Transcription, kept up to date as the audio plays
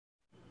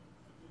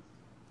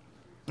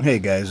Hey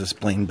guys, it's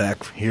Blaine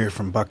back here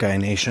from Buckeye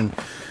Nation,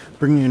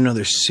 bringing you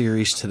another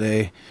series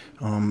today.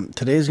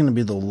 Today is going to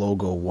be the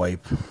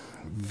Logowipe.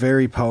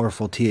 Very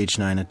powerful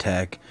TH9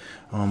 attack.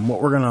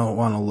 What we're going to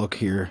want to look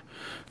here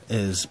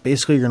is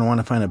basically you're going to want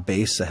to find a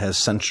base that has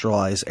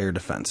centralized air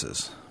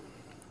defenses.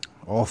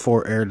 All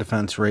 4 air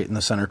defense right in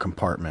the center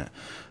compartment.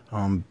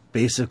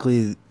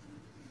 Basically,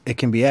 it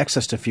can be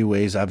accessed a few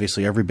ways.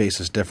 Obviously, every base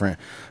is different.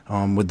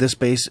 With this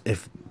base,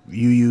 if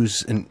you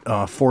use 4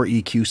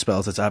 EQ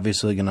spells, it's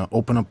obviously going to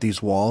open up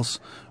these walls,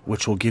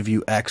 which will give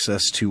you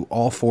access to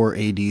all 4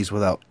 ADs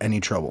without any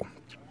trouble.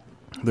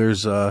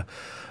 There's a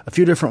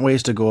few different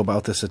ways to go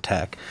about this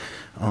attack.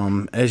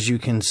 As you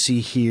can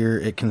see here,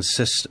 it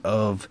consists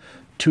of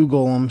 2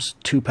 golems,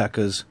 2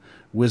 P.E.K.K.A.s,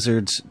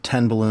 wizards,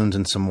 10 balloons,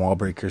 and some wall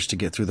breakers to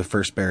get through the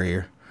first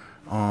barrier.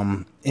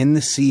 In the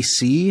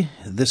CC,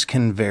 this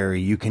can vary.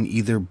 You can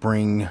either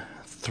bring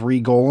 3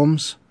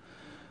 golems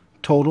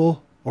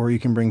total, or you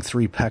can bring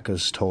 3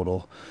 P.E.K.K.A.s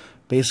total.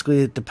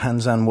 Basically, it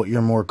depends on what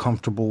you're more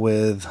comfortable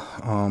with,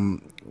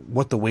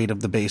 what the weight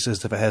of the base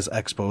is, if it has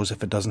expos,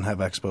 if it doesn't have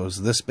expos.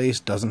 This base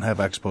doesn't have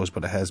expos,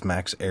 but it has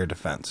max air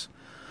defense.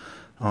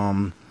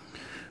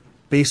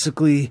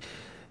 Basically,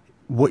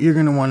 what you're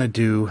going to want to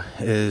do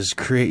is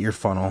create your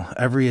funnel.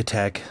 Every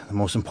attack, the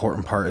most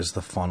important part is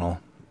the funnel.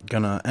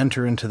 Gonna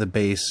enter into the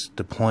base,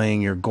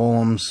 deploying your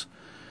golems,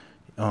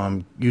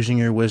 using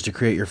your whiz to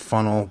create your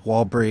funnel,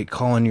 wall break,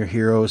 call in your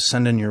heroes,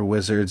 send in your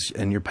wizards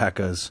and your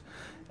P.E.K.K.A.s,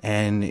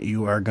 and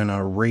you are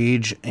gonna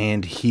rage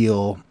and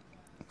heal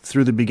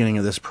through the beginning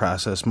of this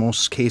process.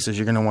 Most cases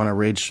you're gonna want to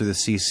rage through the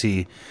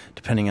CC,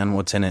 depending on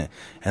what's in it,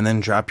 and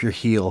then drop your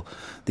heal.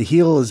 The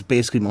heal is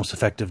basically most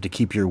effective to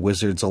keep your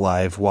wizards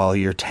alive while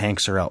your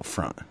tanks are out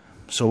front.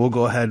 So we'll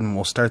go ahead and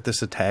we'll start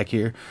this attack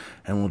here,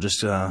 and we'll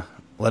just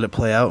let it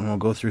play out, and we'll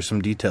go through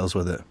some details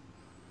with it.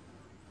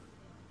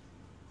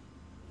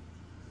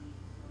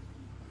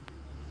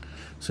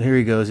 So here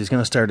he goes. He's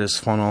going to start his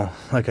funnel.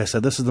 Like I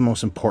said, this is the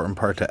most important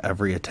part to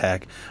every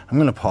attack. I'm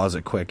going to pause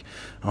it quick.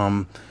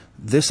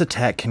 This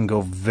attack can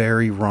go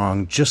very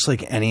wrong, just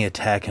like any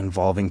attack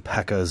involving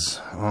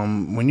P.E.K.K.A.s.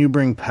 When you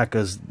bring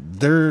P.E.K.K.A.s,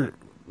 they're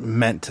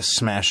meant to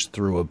smash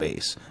through a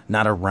base,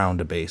 not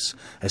around a base.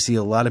 I see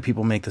a lot of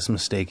people make this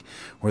mistake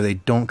where they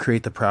don't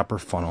create the proper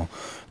funnel.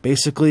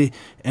 Basically,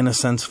 in a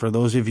sense, for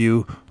those of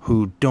you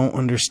who don't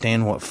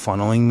understand what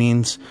funneling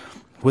means,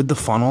 with the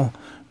funnel,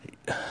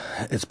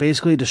 it's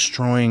basically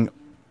destroying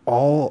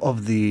all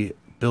of the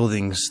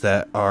buildings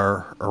that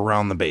are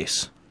around the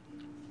base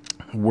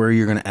where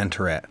you're going to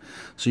enter at.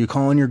 So you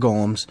call in your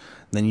golems,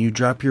 then you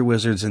drop your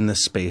wizards in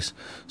this space.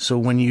 So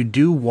when you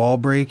do wall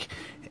break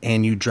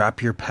and you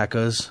drop your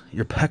P.E.K.K.A.s,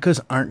 your P.E.K.K.A.s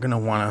aren't going to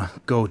want to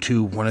go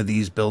to one of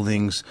these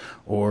buildings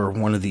or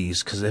one of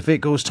these, because if it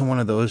goes to one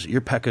of those, your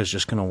P.E.K.K.A. is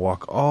just going to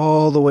walk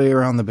all the way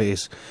around the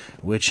base,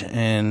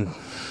 and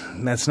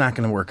that's not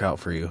going to work out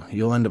for you.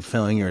 You'll end up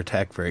failing your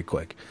attack very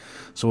quick.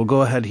 So we'll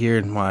go ahead here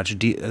and watch.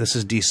 This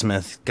is D.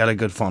 Smith. Got a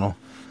good funnel.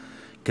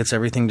 Gets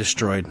everything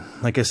destroyed.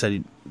 Like I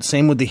said,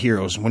 same with the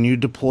heroes. When you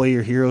deploy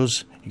your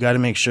heroes, you got to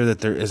make sure that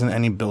there isn't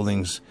any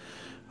buildings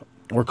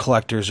or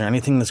collectors or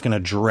anything that's going to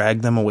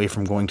drag them away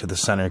from going to the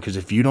center, because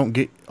if you don't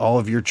get all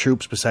of your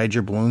troops besides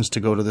your balloons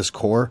to go to this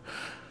core,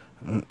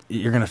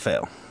 you're going to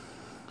fail.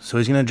 So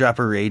he's going to drop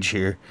a rage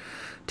here,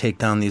 take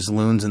down these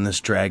loons and this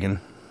dragon.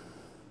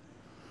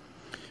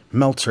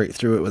 Melts right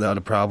through it without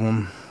a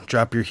problem.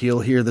 Drop your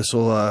heal here. This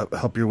will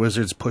help your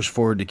wizards push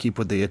forward to keep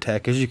with the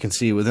attack. As you can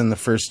see, within the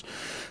first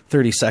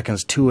 30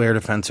 seconds, 2 air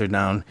defense are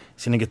down.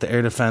 He's going to get the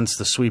air defense,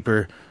 the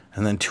sweeper,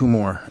 and then 2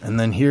 more. And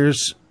then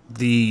here's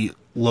the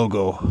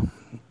logo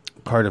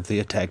part of the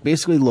attack.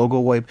 Basically,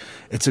 Logowipe,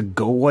 it's a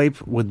go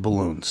wipe with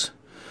balloons.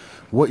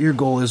 What your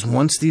goal is,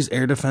 once these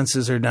air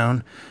defenses are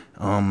down,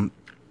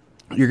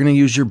 you're going to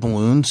use your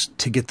balloons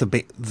to get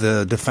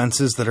the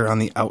defenses that are on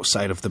the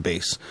outside of the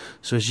base.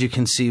 So as you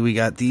can see, we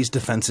got these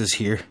defenses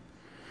here,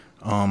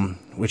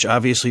 which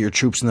obviously your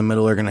troops in the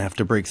middle are going to have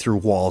to break through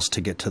walls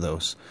to get to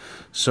those.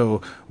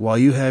 So while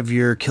you have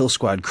your kill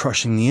squad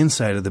crushing the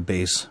inside of the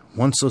base,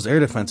 once those air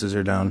defenses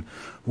are down,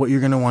 what you're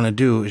going to want to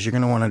do is you're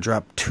going to want to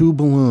drop 2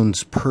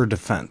 balloons per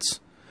defense.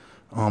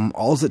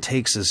 All it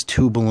takes is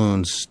 2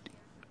 balloons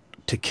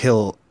to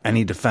kill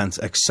any defense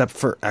except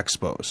for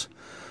expos.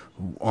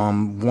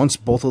 Once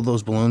both of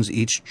those balloons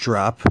each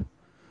drop,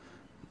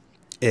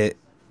 it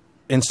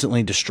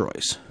instantly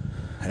destroys.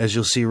 As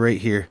you'll see right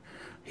here,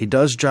 he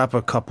does drop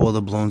a couple of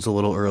the balloons a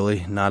little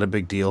early, not a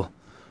big deal.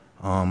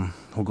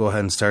 We'll go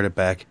ahead and start it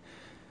back.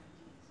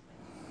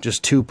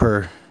 Just 2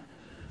 per.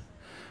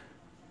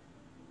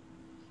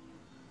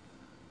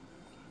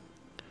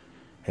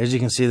 As you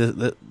can see,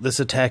 this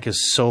attack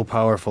is so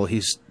powerful.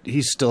 He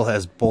still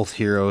has both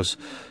heroes.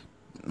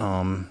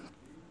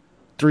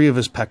 3 of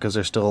his P.E.K.K.A.s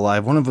are still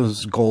alive. 1 of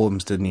his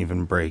golems didn't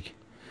even break.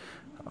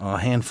 A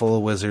handful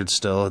of wizards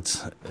still.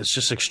 It's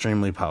just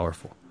extremely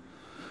powerful.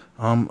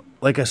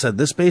 Like I said,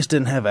 this base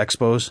didn't have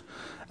expos.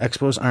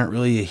 Expos aren't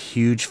really a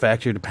huge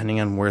factor depending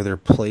on where they're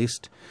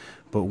placed.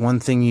 But one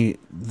thing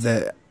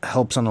that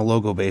helps on a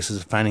logo base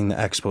is finding the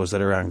expos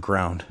that are on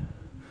ground.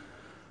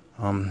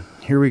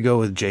 Here we go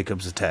with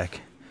Jacob's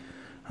attack.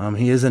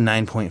 He is a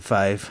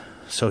 9.5,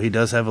 so he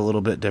does have a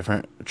little bit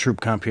different troop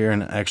comp here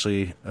and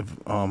actually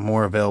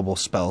more available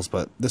spells,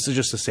 but this is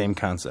just the same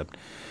concept.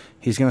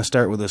 He's going to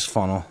start with his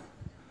funnel.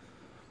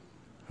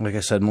 Like I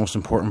said, most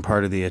important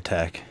part of the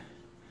attack.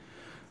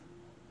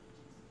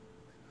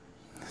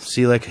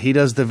 See, like he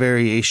does the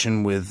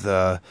variation with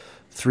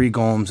 3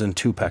 golems and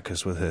 2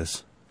 P.E.K.K.A.s with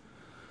his.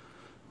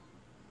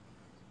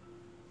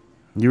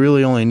 You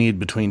really only need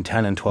between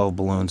 10 and 12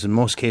 balloons. In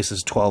most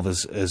cases, 12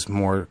 is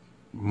more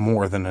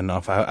than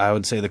enough. I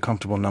would say the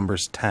comfortable number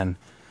is 10.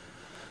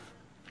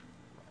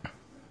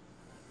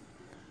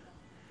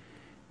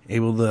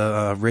 Able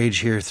to rage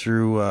here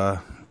through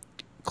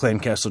clan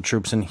castle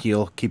troops and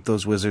heal, keep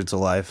those wizards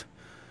alive.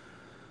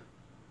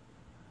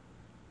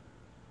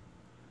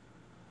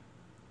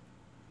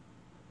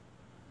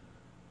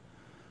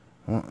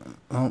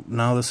 Well,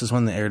 now this is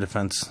when the air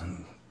defense,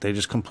 they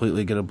just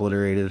completely get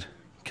obliterated.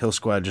 Kill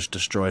squad just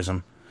destroys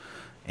them.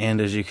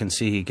 And as you can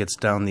see, he gets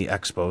down the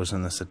Expos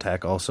in this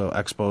attack also.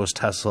 Expos,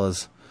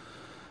 Teslas,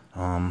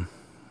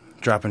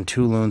 dropping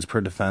 2 loons per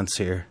defense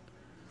here.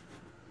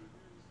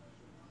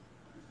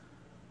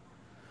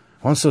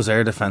 Once those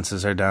air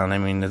defenses are down, I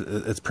mean,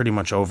 it's pretty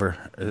much over.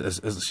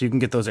 So you can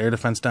get those air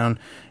defense down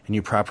and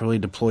you properly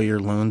deploy your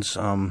loons.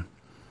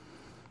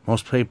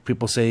 Most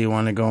people say you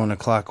want to go in a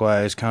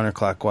clockwise,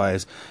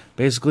 counterclockwise.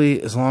 Basically,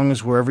 as long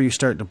as wherever you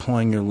start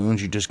deploying your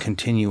loons, you just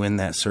continue in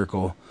that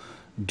circle.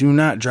 Do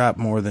not drop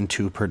more than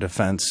 2 per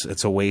defense.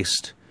 It's a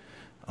waste,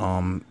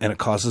 and it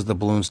causes the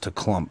balloons to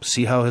clump.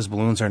 See how his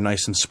balloons are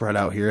nice and spread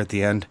out here at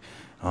the end?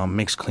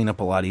 Makes cleanup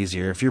a lot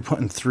easier. If you're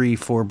putting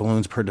 3-4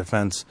 balloons per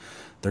defense,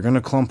 they're going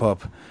to clump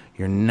up.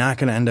 You're not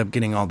going to end up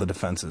getting all the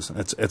defenses.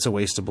 It's a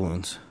waste of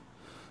balloons.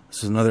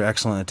 This is another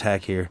excellent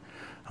attack here.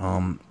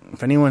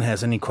 If anyone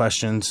has any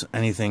questions,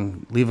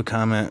 anything, leave a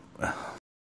comment.